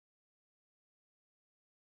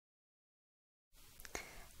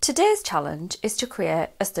Today's challenge is to create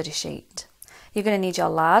a study sheet. You're going to need your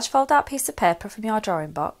large fold-out piece of paper from your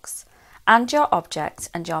drawing box and your object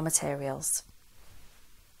and your materials.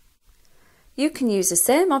 You can use the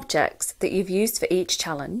same objects that you've used for each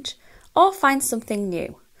challenge or find something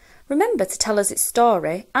new. Remember to tell us its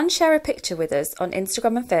story and share a picture with us on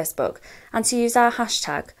Instagram and Facebook, and to use our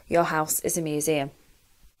hashtag #YourHouseIsAMuseum.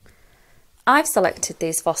 I've selected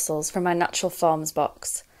these fossils from my natural forms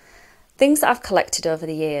box. Things that I've collected over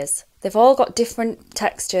the years. They've all got different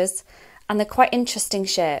textures and they're quite interesting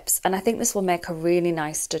shapes, and I think this will make a really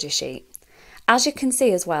nice study sheet. As you can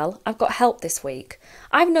see as well, I've got help this week.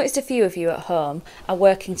 I've noticed a few of you at home are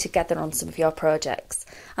working together on some of your projects,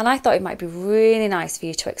 and I thought it might be really nice for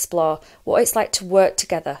you to explore what it's like to work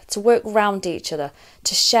together, to work round each other,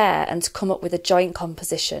 to share and to come up with a joint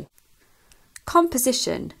composition.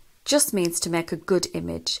 Composition just means to make a good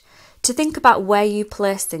image, to think about where you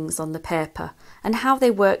place things on the paper and how they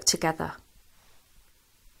work together.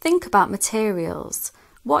 Think about materials.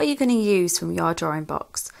 What are you going to use from your drawing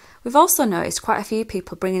box? We've also noticed quite a few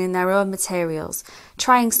people bringing in their own materials,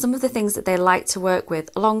 trying some of the things that they like to work with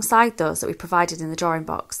alongside those that we provided in the drawing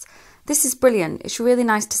box. This is brilliant. It's really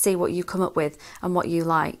nice to see what you come up with and what you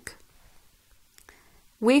like.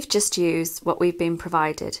 We've just used what we've been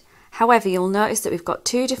provided. However, you'll notice that we've got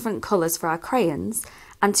 2 different colours for our crayons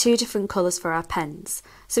and 2 different colours for our pens.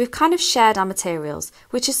 So we've kind of shared our materials,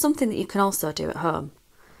 which is something that you can also do at home.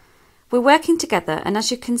 We're working together, and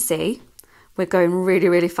as you can see, we're going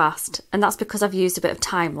really fast, and that's because I've used a bit of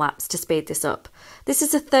time lapse to speed this up. This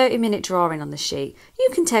is a 30-minute drawing on the sheet. You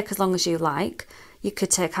can take as long as you like. You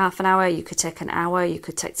could take half an hour, you could take an hour, you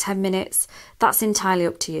could take 10 minutes. That's entirely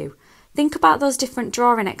up to you. Think about those different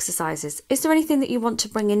drawing exercises. Is there anything that you want to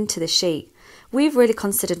bring into the sheet? We've really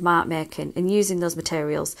considered mark making and using those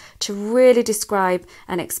materials to really describe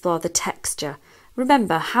and explore the texture.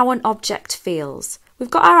 Remember how an object feels.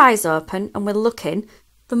 We've got our eyes open and we're looking.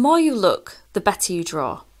 The more you look, the better you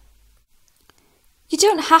draw. You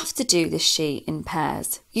don't have to do this sheet in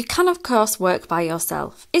pairs. You can of course work by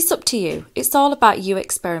yourself. It's up to you. It's all about you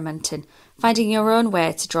experimenting, finding your own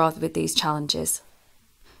way to draw with these challenges.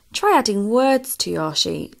 Try adding words to your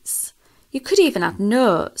sheets. You could even add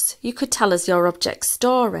notes. You could tell us your object's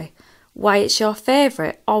story, why it's your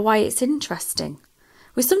favourite or why it's interesting.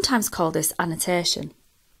 We sometimes call this annotation.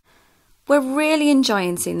 We're really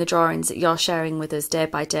enjoying seeing the drawings that you're sharing with us day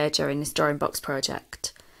by day during this drawing box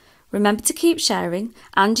project. Remember to keep sharing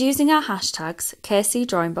and using our hashtags KC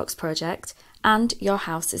Drawing Box Project and Your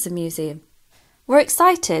House is a Museum. We're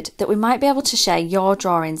excited that we might be able to share your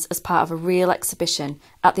drawings as part of a real exhibition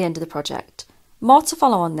at the end of the project. More to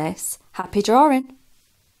follow on this. Happy drawing!